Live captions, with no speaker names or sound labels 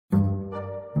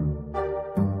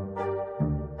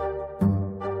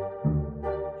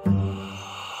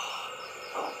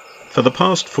For the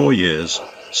past 4 years,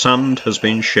 sand has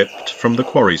been shipped from the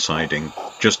Quarry siding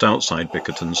just outside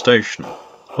Peckforton station.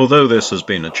 Although this has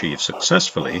been achieved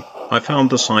successfully, I found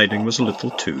the siding was a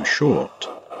little too short.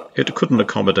 It couldn't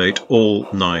accommodate all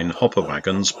 9 hopper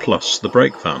wagons plus the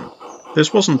brake van.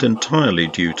 This wasn't entirely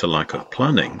due to lack of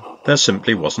planning, there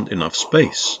simply wasn't enough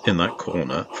space in that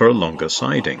corner for a longer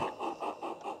siding.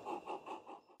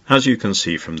 As you can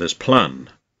see from this plan,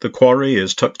 the quarry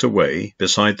is tucked away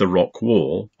beside the rock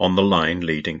wall on the line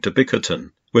leading to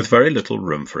Peckforton, with very little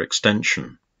room for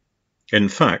extension. In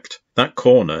fact, that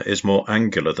corner is more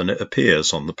angular than it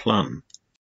appears on the plan.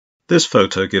 This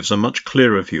photo gives a much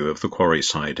clearer view of the quarry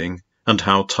siding and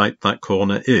how tight that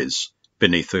corner is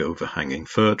beneath the overhanging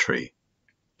fir tree.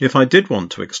 If I did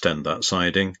want to extend that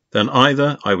siding, then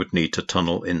either I would need to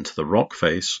tunnel into the rock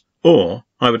face, or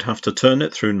I would have to turn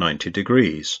it through 90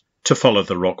 degrees to follow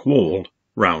the rock wall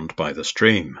round by the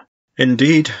stream.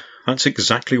 Indeed, that's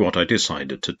exactly what I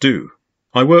decided to do.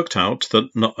 I worked out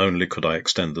that not only could I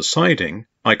extend the siding,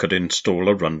 I could install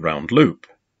a run-round loop,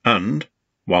 and,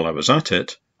 while I was at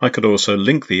it, I could also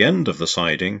link the end of the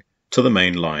siding to the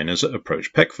main line as it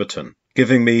approached Peckforton,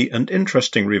 giving me an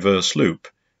interesting reverse loop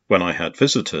when I had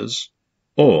visitors,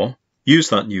 or use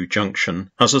that new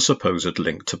junction as a supposed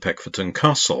link to Peckforton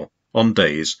Castle on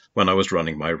days when I was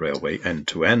running my railway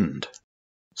end-to-end.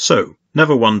 So,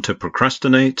 never one to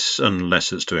procrastinate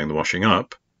unless it's doing the washing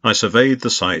up, I surveyed the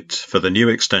site for the new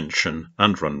extension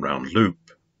and run-round loop,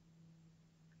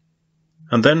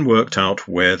 and then worked out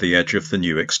where the edge of the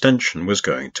new extension was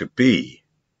going to be.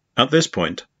 At this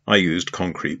point, I used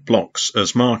concrete blocks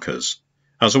as markers,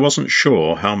 as I wasn't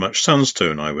sure how much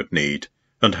sandstone I would need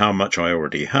and how much I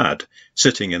already had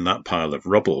sitting in that pile of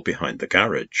rubble behind the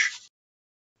garage.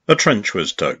 A trench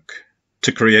was dug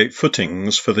to create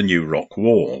footings for the new rock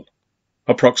wall,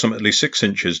 approximately 6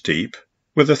 inches deep,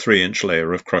 with a 3-inch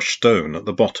layer of crushed stone at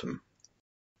the bottom.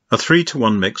 A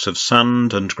 3-to-1 mix of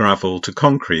sand and gravel to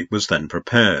concrete was then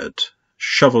prepared,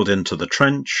 shovelled into the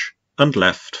trench, and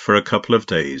left for a couple of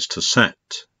days to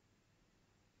set.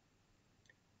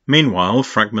 Meanwhile,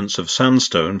 fragments of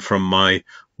sandstone from my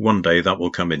one day that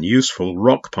will come in useful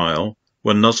rock pile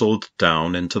were nuzzled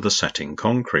down into the setting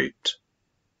concrete.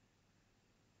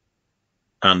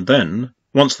 And then,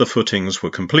 once the footings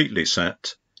were completely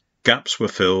set, gaps were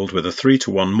filled with a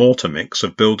 3-to-1 mortar mix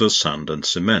of builder's sand and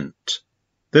cement.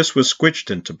 This was squidged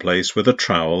into place with a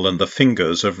trowel and the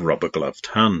fingers of rubber-gloved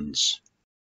hands.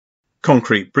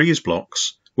 Concrete breeze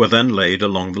blocks were then laid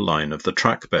along the line of the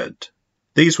track bed.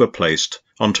 These were placed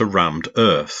onto rammed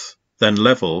earth, then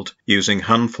levelled using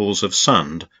handfuls of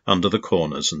sand under the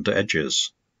corners and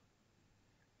edges.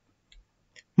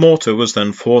 Mortar was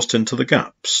then forced into the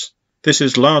gaps. This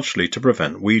is largely to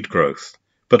prevent weed growth,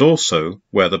 but also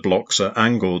where the blocks are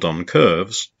angled on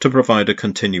curves to provide a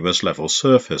continuous level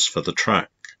surface for the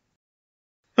track.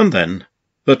 And then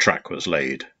the track was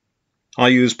laid. I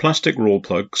used plastic raw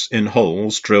plugs in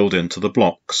holes drilled into the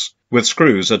blocks, with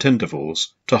screws at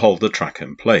intervals to hold the track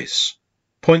in place.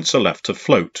 Points are left to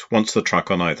float once the track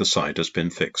on either side has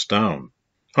been fixed down.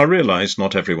 I realise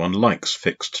not everyone likes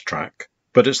fixed track,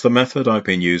 but it's the method I've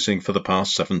been using for the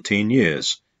past 17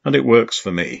 years, and it works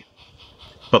for me.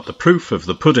 But the proof of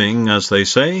the pudding, as they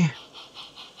say.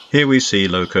 Here we see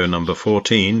loco number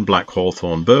 14, Black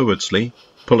Hawthorn Burwoodsley,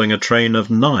 pulling a train of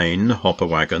 9 hopper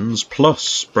wagons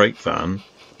plus brake van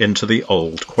into the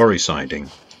old quarry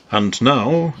siding. And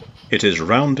now it is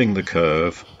rounding the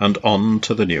curve and on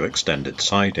to the new extended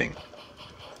siding.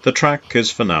 The track is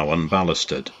for now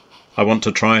unballasted. I want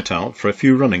to try it out for a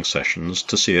few running sessions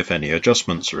to see if any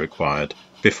adjustments are required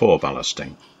before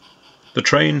ballasting. The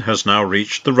train has now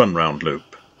reached the run-round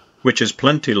loop, which is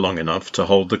plenty long enough to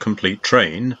hold the complete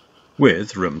train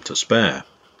with room to spare.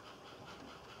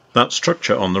 That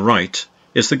structure on the right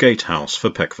is the gatehouse for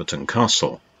Peckforton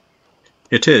Castle.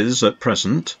 It is, at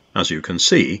present, as you can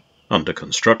see, under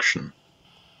construction.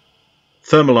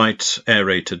 Thermalite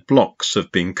aerated blocks have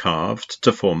been carved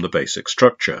to form the basic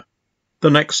structure. The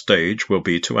next stage will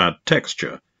be to add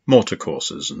texture, mortar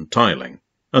courses and tiling,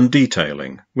 and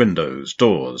detailing, windows,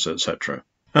 doors, etc.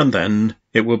 And then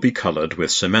it will be coloured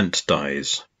with cement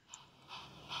dyes.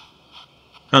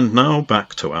 And now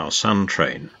back to our sand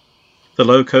train. The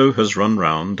loco has run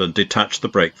round and detached the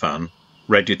brake van,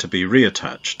 ready to be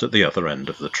reattached at the other end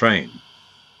of the train.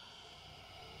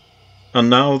 And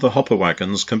now the hopper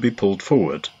wagons can be pulled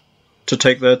forward to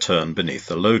take their turn beneath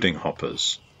the loading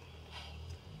hoppers.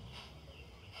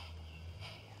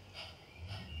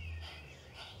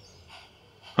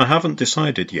 I haven't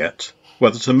decided yet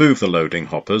whether to move the loading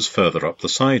hoppers further up the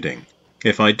siding.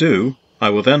 If I do, I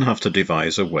will then have to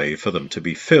devise a way for them to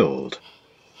be filled.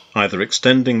 either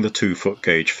extending the 2-foot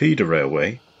gauge feeder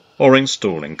railway or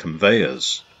installing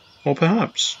conveyors, or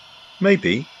perhaps,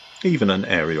 maybe, even an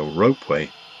aerial ropeway.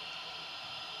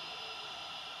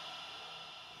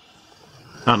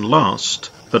 And last,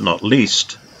 but not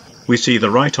least, we see the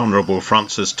Right Honourable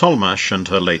Frances Tollemache and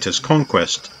her latest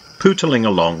conquest pootling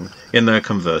along in their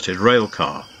converted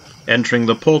railcar, entering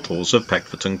the portals of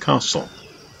Peckforton Castle.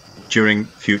 During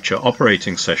future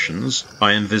operating sessions,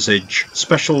 I envisage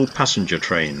special passenger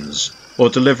trains or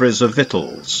deliveries of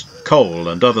victuals, coal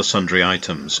and other sundry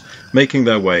items making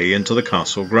their way into the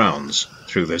castle grounds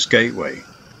through this gateway.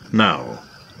 Now,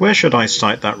 where should I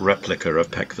site that replica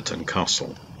of Peckforton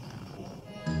Castle?